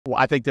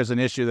I think there's an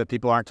issue that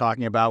people aren't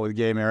talking about with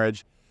gay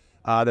marriage.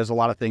 There's a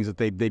lot of things that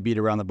they beat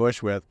around the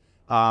bush with.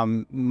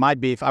 My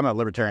beef, I'm a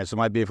libertarian, so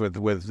my beef with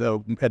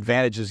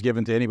advantages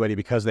given to anybody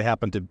because they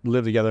happen to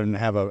live together and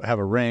have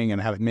a ring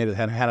and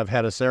have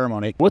had a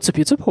ceremony. What's up,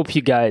 YouTube? Hope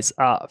you guys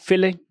are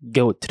feeling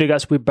good. Today,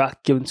 guys, we're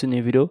back giving to a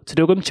new video.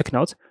 Today, we're going to be checking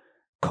out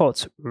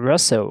Kurt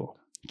Russell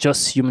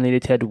just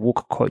humiliated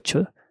woke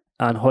culture,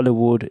 and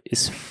Hollywood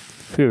is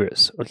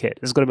furious. Okay,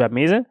 this is going to be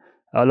amazing.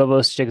 All of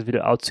us check this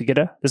video out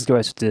together. Let's go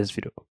right to this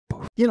video.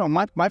 You know,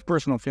 my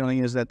personal feeling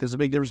is that there's a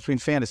big difference between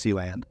fantasy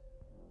land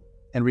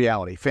and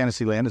reality.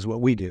 Fantasy land is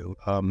what we do.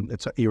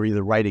 You're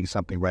either writing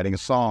something, writing a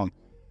song,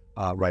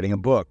 writing a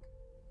book,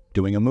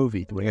 doing a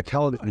movie, doing a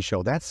television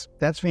show. That's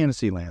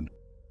fantasy land.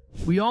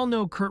 We all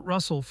know Kurt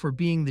Russell for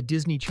being the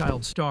Disney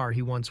child star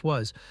he once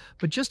was,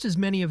 but just as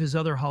many of his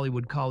other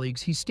Hollywood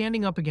colleagues, he's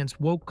standing up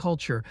against woke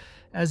culture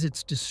as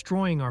it's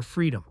destroying our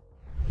freedom.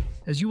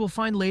 As you will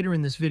find later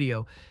in this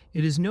video,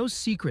 it is no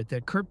secret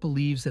that Kurt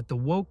believes that the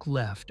woke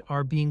left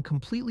are being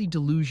completely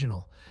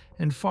delusional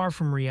and far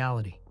from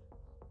reality.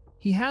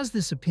 He has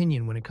this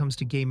opinion when it comes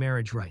to gay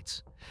marriage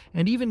rights,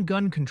 and even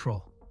gun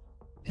control.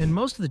 And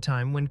most of the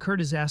time, when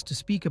Kurt is asked to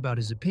speak about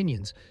his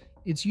opinions,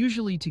 it's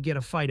usually to get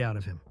a fight out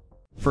of him.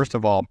 First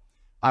of all,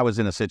 I was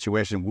in a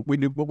situation, we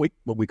do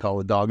what we call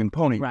a dog and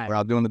pony. Right. We're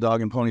out doing the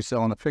dog and pony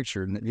selling a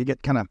picture, and you get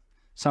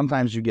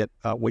sometimes you get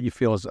what you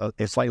feel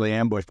is slightly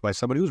ambushed by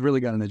somebody who's really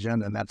got an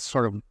agenda, and that's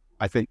sort of,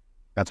 I think,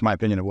 that's my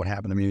opinion of what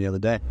happened to me the other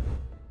day.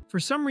 For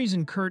some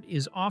reason, Kurt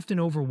is often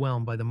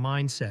overwhelmed by the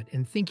mindset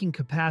and thinking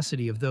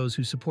capacity of those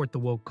who support the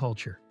woke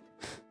culture.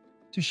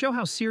 To show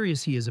how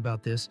serious he is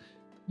about this,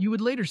 you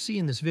would later see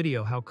in this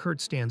video how Kurt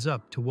stands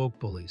up to woke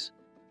bullies,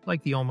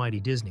 like the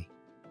almighty Disney.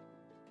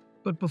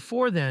 But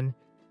before then,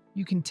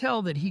 you can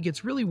tell that he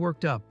gets really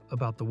worked up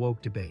about the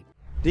woke debate.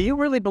 Do you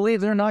really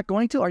believe they're not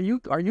going to? Are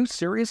you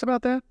serious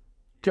about that?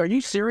 Are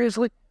you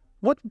seriously?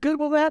 What good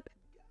will that?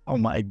 Oh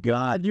my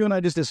God, you and I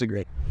just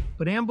disagree.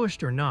 But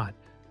ambushed or not,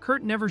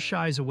 Kurt never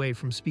shies away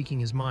from speaking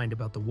his mind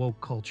about the woke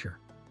culture.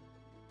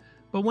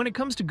 But when it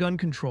comes to gun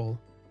control,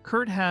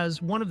 Kurt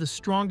has one of the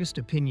strongest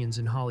opinions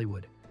in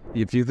Hollywood.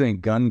 If you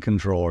think gun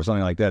control or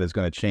something like that is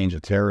going to change a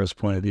terrorist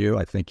point of view,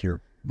 I think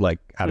you're like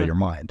out of your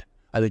mind.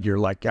 I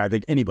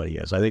think anybody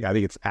is. I think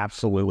it's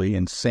absolutely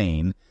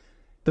insane.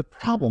 The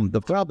problem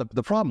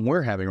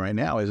we're having right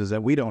now is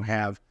that we don't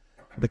have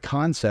the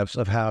concepts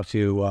of how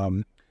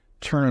to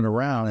turn it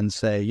around and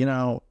say, you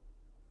know,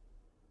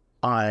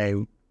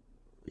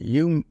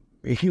 you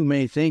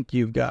may think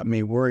you've got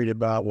me worried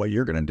about what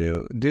you're going to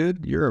do.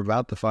 Dude, you're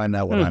about to find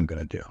out what I'm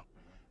going to do.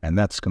 And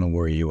that's going to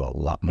worry you a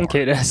lot more.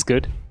 Okay, that's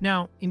good.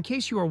 Now, in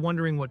case you are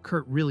wondering what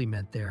Kurt really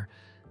meant there,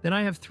 then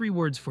I have 3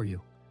 words for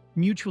you: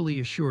 mutually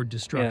assured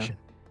destruction.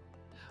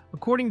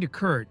 According to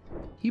Kurt,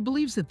 he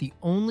believes that the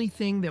only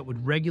thing that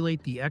would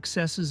regulate the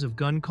excesses of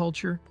gun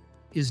culture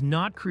is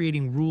not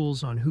creating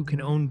rules on who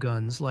can own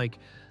guns, like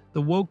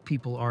the woke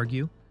people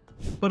argue,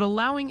 but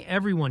allowing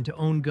everyone to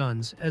own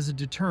guns as a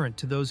deterrent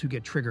to those who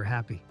get trigger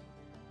happy.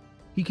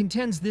 He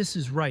contends this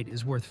is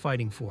worth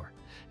fighting for,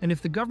 and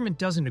if the government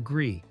doesn't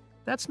agree,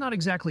 that's not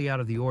exactly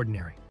out of the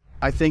ordinary.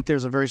 I think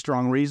there's a very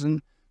strong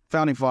reason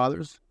Founding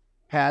Fathers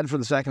had for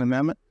the Second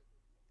Amendment,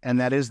 and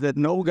that is that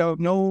no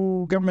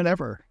government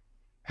ever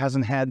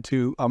hasn't had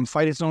to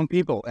fight its own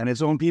people, and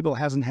its own people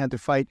hasn't had to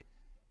fight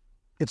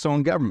its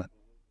own government.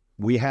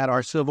 We had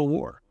our Civil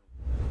War.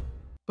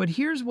 But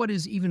here's what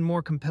is even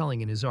more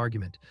compelling in his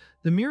argument.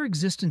 The mere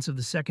existence of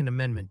the Second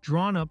Amendment,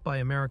 drawn up by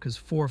America's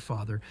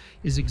forefather,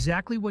 is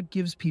exactly what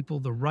gives people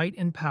the right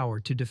and power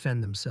to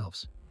defend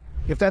themselves.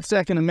 If that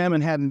Second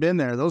Amendment hadn't been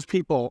there, those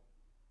people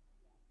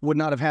would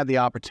not have had the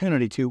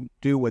opportunity to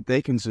do what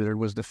they considered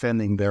was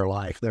defending their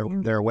life,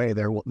 their way,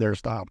 their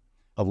style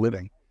of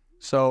living.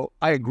 So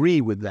I agree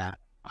with that.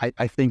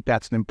 I think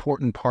that's an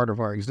important part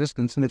of our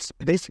existence, and it's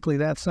basically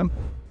that simple.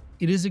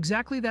 It is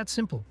exactly that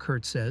simple,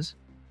 Kurt says.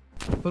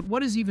 But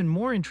what is even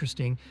more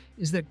interesting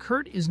is that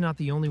Kurt is not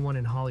the only one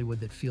in Hollywood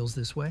that feels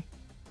this way.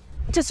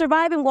 To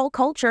survive in woke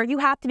culture, you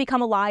have to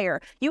become a liar.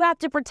 You have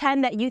to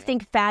pretend that you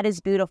think fat is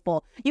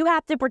beautiful. You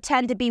have to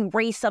pretend to be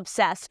race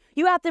obsessed.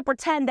 You have to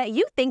pretend that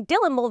you think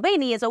Dylan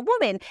Mulvaney is a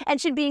woman and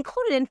should be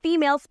included in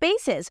female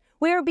spaces.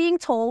 We are being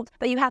told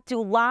that you have to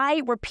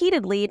lie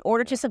repeatedly in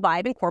order to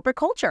survive in corporate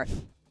culture.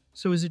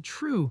 So is it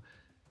true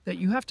that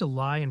you have to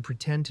lie and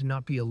pretend to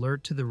not be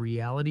alert to the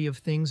reality of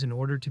things in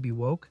order to be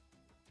woke?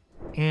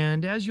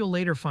 And as you'll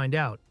later find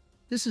out,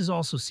 this is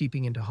also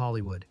seeping into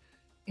Hollywood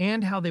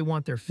and how they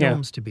want their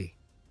films to be.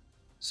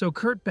 So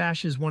Kurt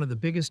bashes one of the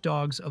biggest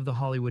dogs of the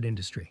Hollywood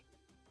industry.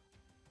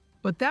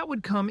 But that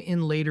would come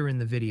in later in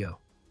the video.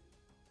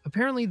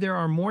 Apparently there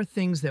are more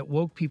things that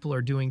woke people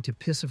are doing to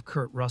piss off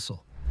Kurt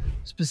Russell,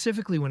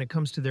 specifically when it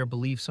comes to their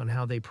beliefs on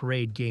how they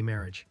parade gay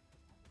marriage.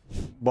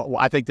 Well,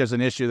 I think there's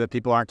an issue that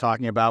people aren't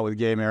talking about with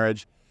gay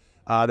marriage.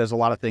 There's a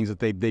lot of things that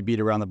they beat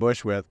around the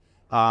bush with.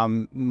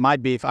 My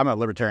beef, I'm a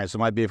libertarian, so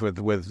my beef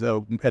with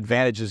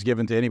advantages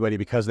given to anybody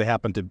because they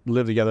happen to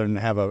live together and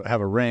have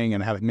a ring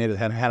and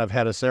have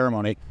had a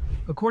ceremony.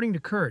 According to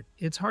Kurt,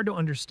 it's hard to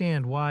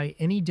understand why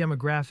any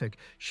demographic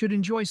should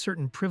enjoy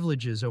certain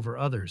privileges over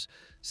others,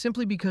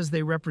 simply because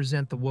they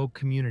represent the woke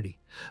community.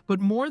 But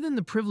more than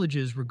the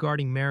privileges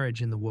regarding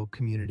marriage in the woke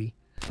community,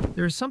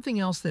 there is something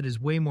else that is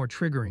way more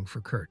triggering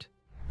for Kurt.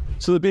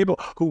 So the people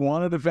who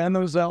want to defend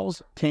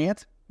themselves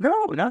can't?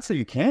 No, not so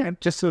you can't,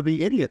 just so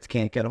the idiots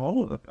can't get a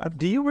hold of it.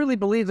 Do you really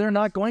believe they're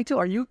not going to?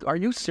 Are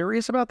you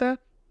serious about that?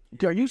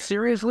 Are you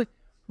seriously?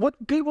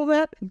 What people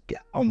that?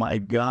 Oh my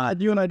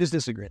God, you and I just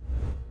disagree.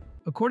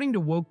 According to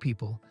woke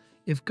people,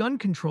 if gun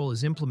control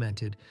is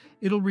implemented,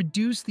 it'll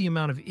reduce the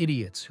amount of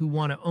idiots who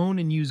want to own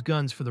and use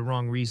guns for the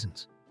wrong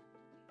reasons.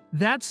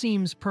 That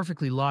seems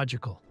perfectly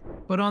logical.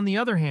 But on the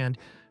other hand,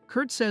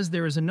 Kurt says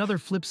there is another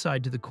flip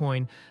side to the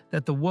coin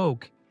that the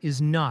woke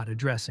is not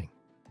addressing.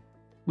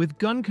 With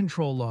gun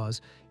control laws,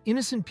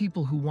 innocent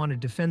people who want to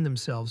defend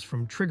themselves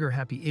from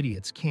trigger-happy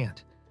idiots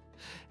can't.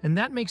 And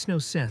that makes no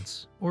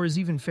sense, or is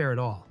even fair at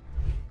all.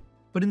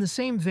 But in the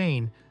same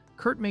vein,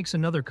 Kurt makes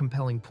another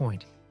compelling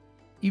point,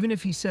 even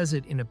if he says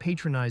it in a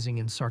patronizing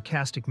and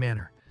sarcastic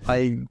manner.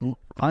 I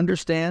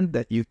understand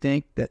that you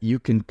think that you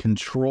can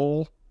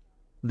control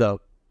the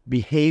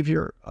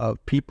behavior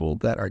of people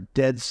that are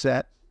dead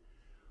set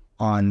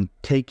on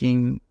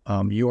taking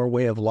your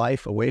way of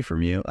life away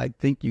from you. I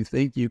think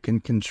you can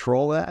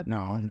control that.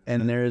 No.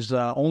 And there's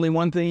only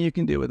one thing you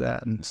can do with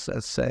that, and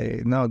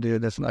say, no,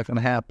 dude, that's not going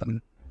to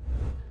happen.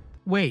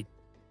 Wait,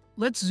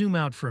 let's zoom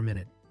out for a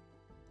minute.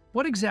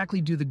 What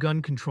exactly do the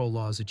gun control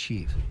laws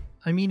achieve?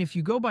 I mean, if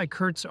you go by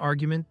Kurt's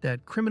argument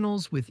that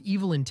criminals with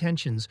evil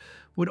intentions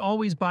would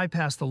always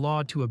bypass the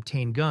law to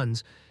obtain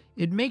guns,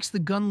 it makes the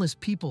gunless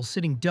people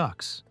sitting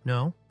ducks,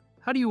 no?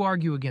 How do you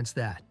argue against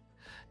that?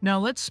 Now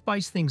let's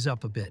spice things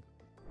up a bit.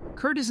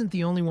 Kurt isn't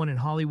the only one in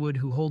Hollywood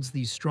who holds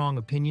these strong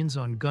opinions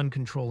on gun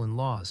control and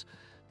laws.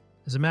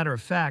 As a matter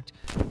of fact,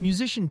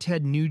 musician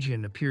Ted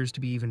Nugent appears to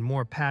be even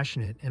more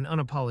passionate and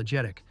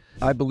unapologetic.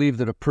 I believe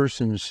that a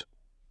person's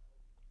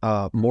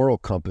moral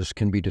compass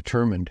can be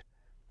determined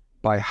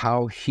by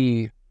how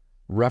he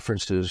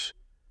references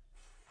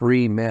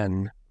free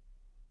men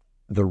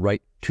the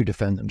right to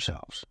defend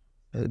themselves.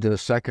 The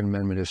Second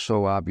Amendment is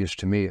so obvious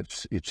to me,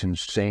 it's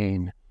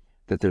insane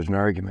that there's an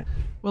argument.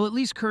 Well, at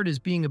least Kurt is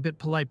being a bit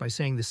polite by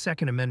saying the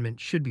Second Amendment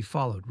should be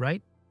followed,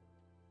 right?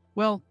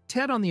 Well,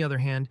 Ted, on the other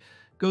hand,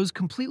 goes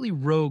completely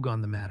rogue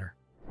on the matter.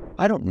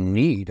 I don't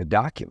need a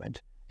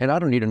document, and I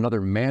don't need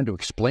another man to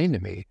explain to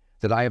me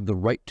that I have the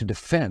right to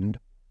defend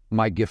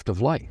my gift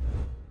of life.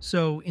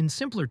 So, in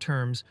simpler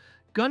terms,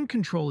 gun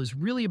control is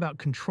really about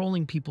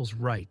controlling people's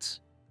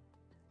rights.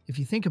 If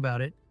you think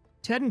about it,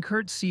 Ted and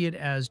Kurt see it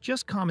as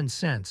just common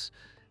sense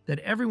that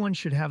everyone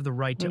should have the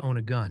right to own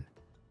a gun.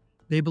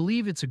 They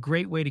believe it's a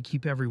great way to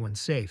keep everyone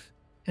safe,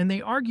 and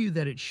they argue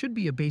that it should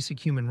be a basic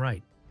human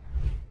right.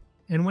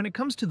 And when it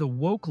comes to the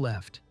woke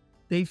left,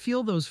 they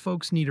feel those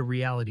folks need a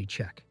reality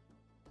check.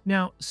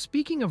 Now,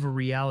 speaking of a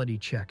reality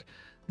check,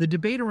 the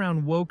debate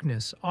around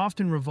wokeness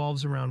often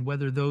revolves around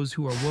whether those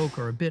who are woke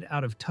are a bit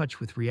out of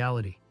touch with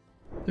reality.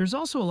 There's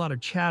also a lot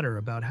of chatter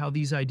about how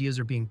these ideas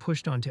are being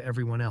pushed onto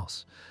everyone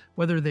else,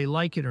 whether they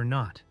like it or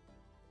not.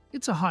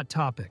 It's a hot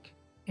topic,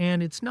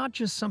 and it's not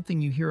just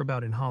something you hear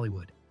about in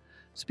Hollywood.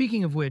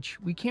 Speaking of which,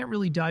 we can't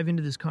really dive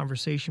into this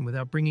conversation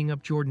without bringing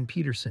up Jordan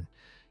Peterson.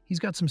 He's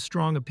got some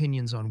strong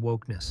opinions on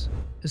wokeness,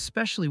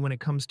 especially when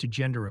it comes to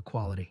gender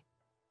equality.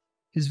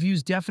 His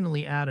views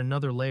definitely add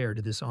another layer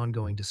to this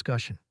ongoing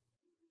discussion.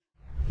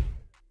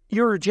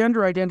 Your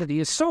gender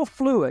identity is so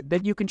fluid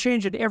that you can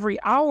change it every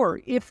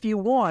hour if you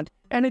want,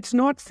 and it's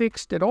not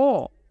fixed at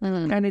all.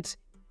 And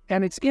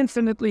it's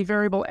infinitely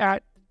variable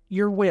at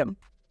your whim.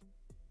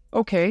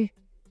 Okay,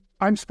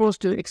 I'm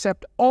supposed to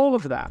accept all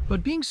of that.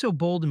 But being so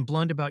bold and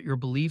blunt about your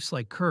beliefs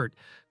like Kurt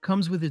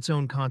comes with its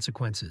own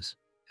consequences.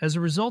 As a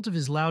result of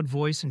his loud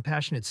voice and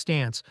passionate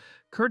stance,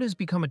 Kurt has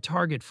become a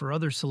target for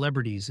other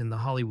celebrities in the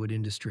Hollywood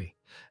industry,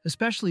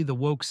 especially the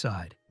woke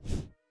side.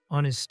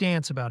 On his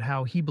stance about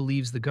how he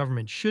believes the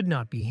government should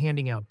not be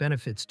handing out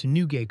benefits to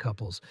new gay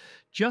couples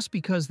just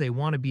because they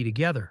want to be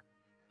together,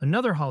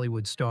 another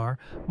Hollywood star,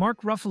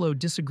 Mark Ruffalo,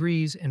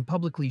 disagrees and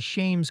publicly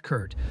shames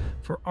Kurt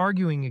for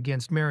arguing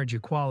against marriage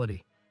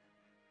equality.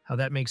 How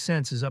that makes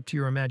sense is up to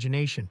your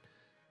imagination.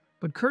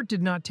 But Kurt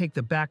did not take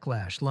the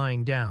backlash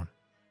lying down.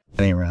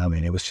 I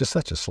mean, it was just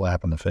such a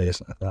slap in the face.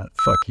 And I thought,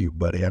 fuck you,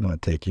 buddy. I'm going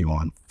to take you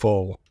on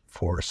full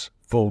force,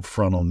 full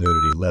frontal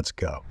nudity. Let's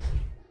go.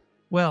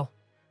 Well,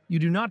 you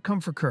do not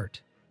come for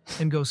Kurt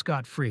and go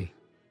scot-free.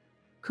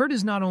 Kurt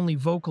is not only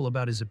vocal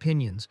about his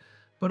opinions,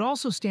 but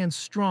also stands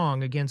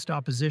strong against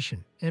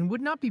opposition and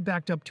would not be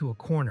backed up to a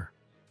corner.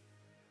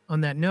 On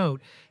that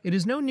note, it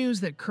is no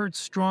news that Kurt's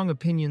strong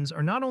opinions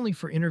are not only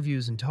for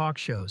interviews and talk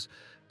shows,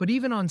 but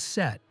even on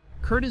set.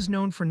 Kurt is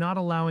known for not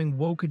allowing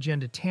woke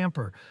agenda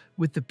tamper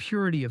with the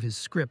purity of his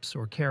scripts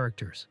or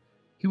characters.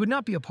 He would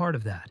not be a part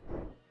of that.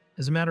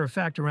 As a matter of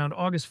fact, around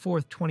August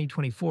 4th,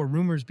 2024,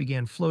 rumors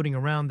began floating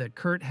around that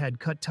Kurt had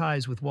cut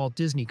ties with Walt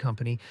Disney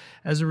Company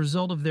as a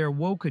result of their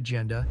woke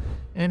agenda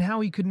and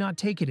how he could not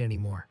take it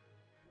anymore.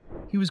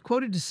 He was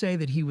quoted to say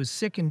that he was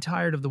sick and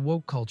tired of the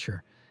woke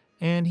culture,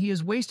 and he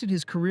has wasted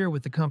his career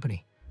with the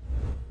company.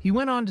 He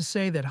went on to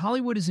say that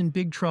Hollywood is in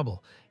big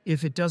trouble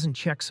if it doesn't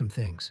check some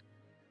things,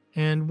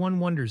 and one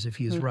wonders if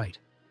he is right.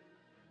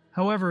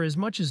 However, as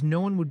much as no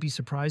one would be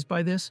surprised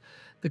by this,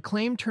 the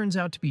claim turns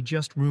out to be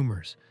just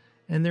rumors,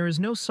 and there is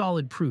no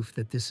solid proof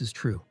that this is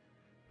true.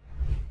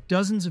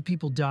 Dozens of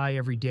people die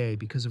every day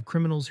because of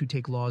criminals who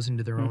take laws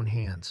into their own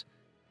hands.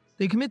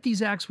 They commit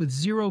these acts with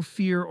zero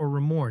fear or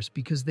remorse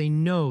because they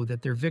know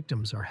that their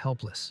victims are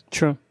helpless.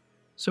 True.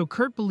 So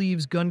Kurt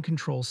believes gun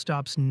control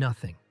stops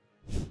nothing.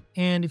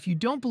 And if you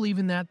don't believe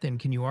in that, then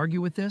can you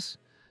argue with this?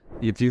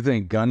 If you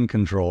think gun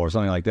control or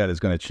something like that is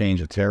going to change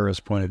a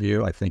terrorist point of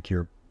view, I think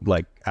you're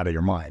like out of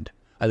your mind.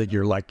 I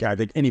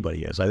think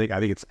anybody is. I think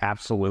it's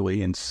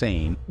absolutely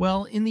insane.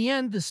 Well, in the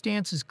end, the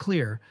stance is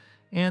clear,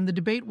 and the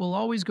debate will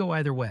always go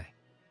either way.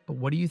 But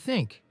what do you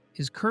think?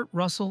 Is Kurt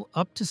Russell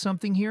up to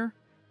something here?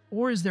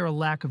 Or is there a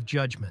lack of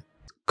judgment?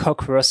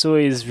 Kurt Russell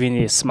is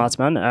really a smart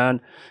man, and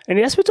in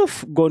the aspect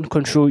of gun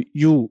control,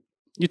 you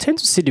tend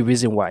to see the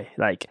reason why.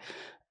 Like,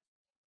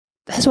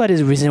 that's why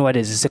there's a reason why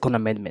there's a Second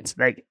Amendment.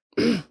 Like,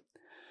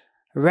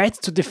 right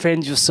to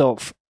defend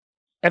yourself.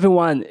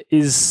 Everyone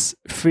is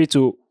free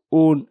to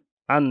own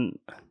and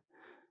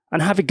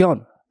have a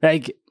gun.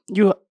 Like,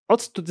 you ought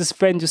to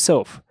defend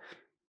yourself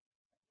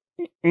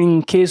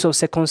in case of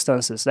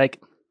circumstances.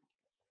 Like,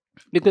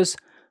 because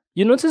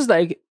you notice,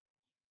 like,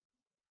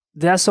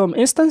 there are some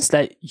instances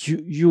that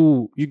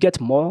you get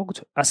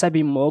mugged. Aside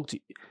being mugged,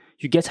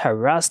 you get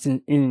harassed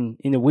in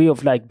a way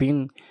of like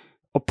being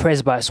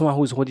oppressed by someone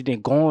who's holding a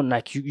gun.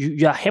 Like,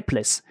 you are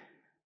helpless.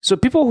 So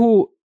people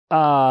who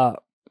are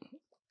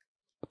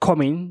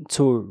coming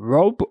to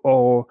rob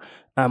or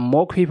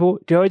mock people,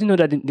 they already know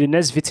that the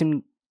next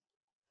victim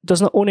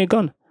does not own a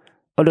gun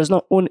or does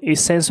not own a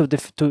sense of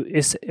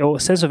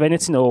sense of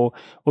anything or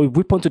a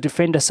weapon to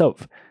defend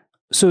themselves.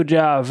 So they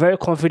are very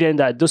confident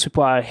that those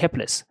people are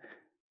helpless.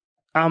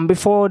 And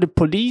before the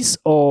police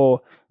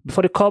or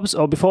before the cops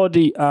or before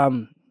the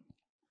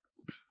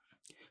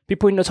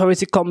people in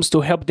authority comes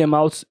to help them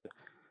out,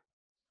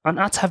 an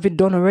act have been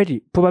done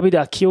already. Probably they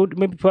are killed.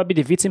 Probably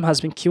the victim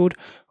has been killed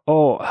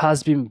or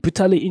has been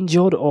brutally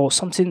injured or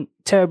something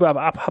terrible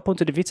happened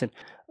to the victim.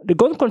 The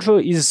gun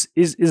control is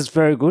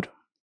very good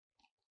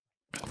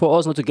for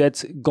us not to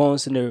get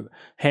guns in the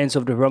hands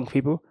of the wrong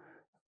people,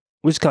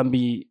 which can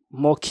be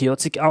more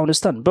chaotic. I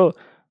understand, but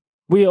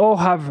we all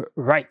have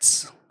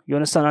rights. You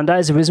understand? And that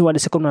is the reason why the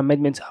Second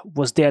Amendment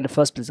was there in the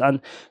first place.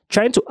 And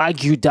trying to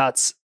argue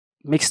that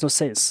makes no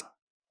sense.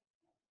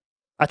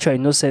 Actually,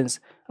 no sense.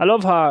 I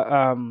love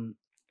how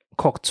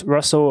Kurt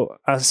Russell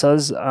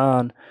answers,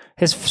 and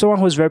he's someone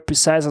who is very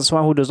precise and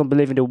someone who does not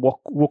believe in the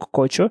woke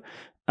culture.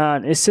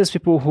 And it says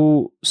people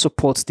who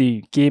support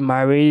the gay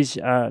marriage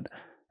and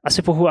as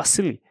people who are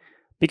silly.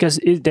 Because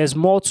there's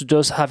more to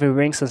just having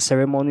rings and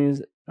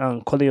ceremonies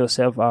and calling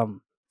yourself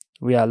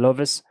we are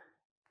lovers.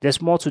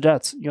 There's more to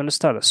that. You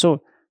understand?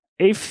 So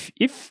if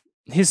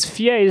his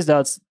fear is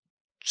that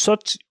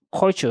such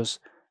cultures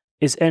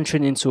is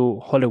entering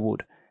into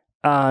Hollywood,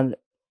 and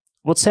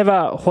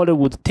whatever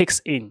Hollywood takes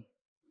in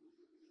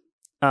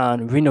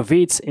and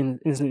renovates in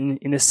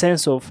a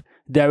sense of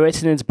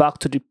directing it back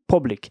to the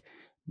public,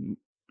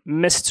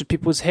 messes to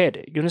people's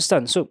head. You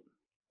understand? So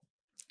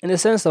in the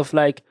sense of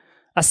like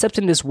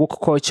accepting this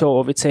woke culture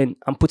of it and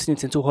putting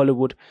it into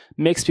Hollywood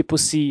makes people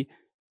see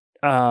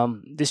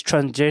this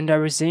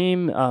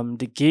transgenderism,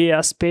 the gay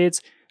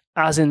aspects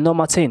as a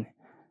normal thing.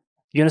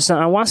 You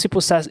understand? And once people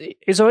start,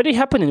 it's already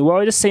happening. We're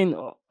already seeing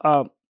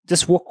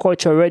this woke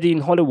culture already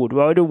in Hollywood.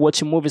 We're already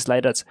watching movies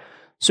like that.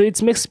 So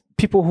it makes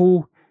people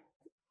who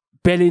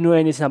barely know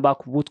anything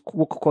about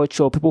woke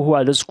culture, people who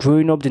are just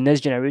growing up, the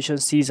next generation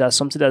sees as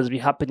something that's been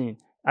happening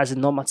as a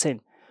normal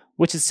thing,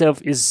 which itself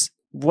is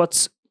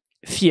what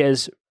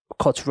fears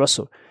Kurt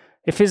Russell.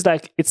 It feels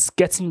like it's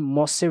getting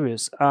more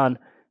serious, and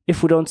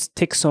if we don't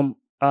take some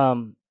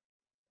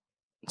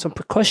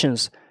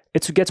precautions,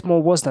 it will get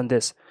more worse than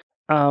this.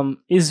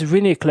 He's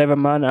really a clever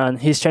man, and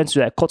he's trying to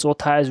like cut all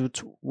ties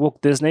with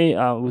woke Disney,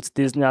 with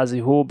Disney as a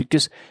whole,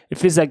 because it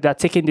feels like they're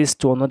taking this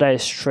to another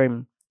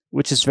extreme,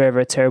 which is very,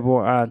 very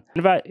terrible. And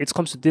whenever it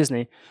comes to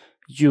Disney,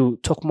 you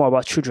talk more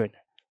about children,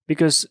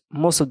 because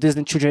most of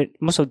Disney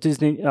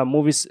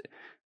movies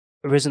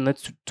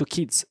resonate to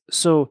kids.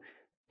 So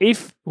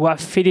if we are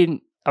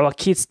feeding our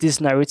kids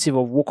this narrative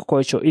of woke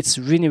culture, it's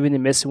really, really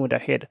messing with their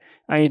head,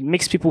 and it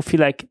makes people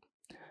feel like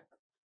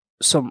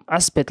some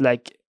aspect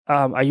like,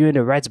 are you in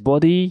the right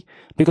body?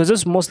 Because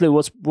that's mostly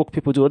what woke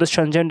people do. What is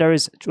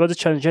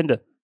transgender?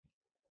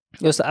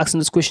 Just asking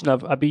this question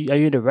of, are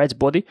you in the right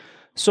body?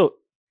 So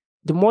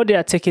the more they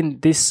are taking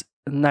this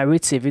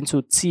narrative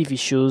into TV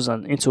shows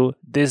and into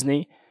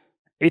Disney,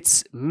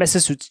 it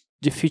messes with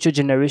the future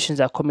generations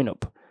that are coming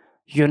up.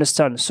 You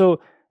understand?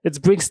 So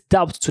it brings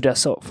doubt to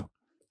themselves.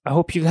 I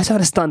hope you guys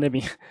understand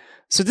me.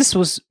 So this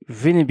was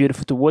really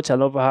beautiful to watch. I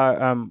love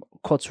how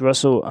Kurt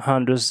Russell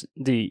handles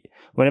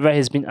whenever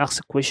he's been asked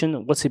a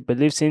question, what he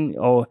believes in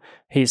or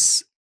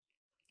his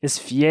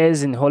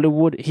fears in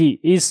Hollywood.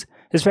 He's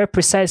very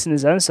precise in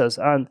his answers,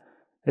 and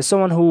as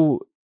someone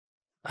who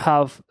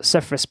have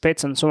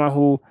self-respect and someone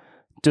who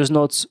does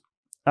not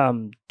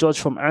judge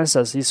from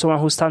answers. He's someone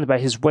who stands by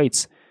his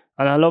weights.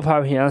 And I love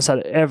how he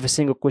answered every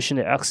single question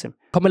they asked him.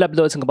 Comment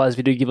below what you think about this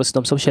video. Give us a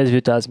thumbs up, share this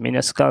video to as many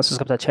as can,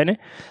 subscribe to our channel.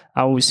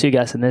 And we'll see you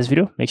guys in the next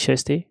video. Make sure you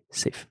stay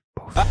safe.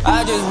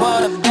 I just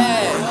want a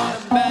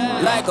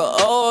bag, like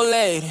an old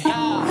lady.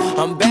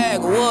 I'm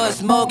backwood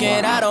smoking,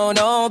 I don't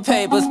own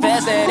papers,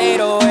 past that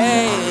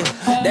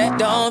 808. That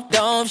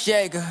don't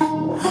shake her.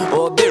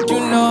 Oh, bitch, you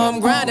know I'm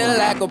grinding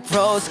like a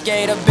pro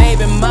skater.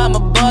 Baby mama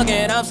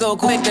bugging, I'm so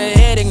quick to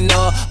hit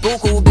ignore.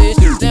 Buku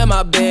bitch in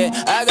my bed,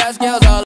 I got scales all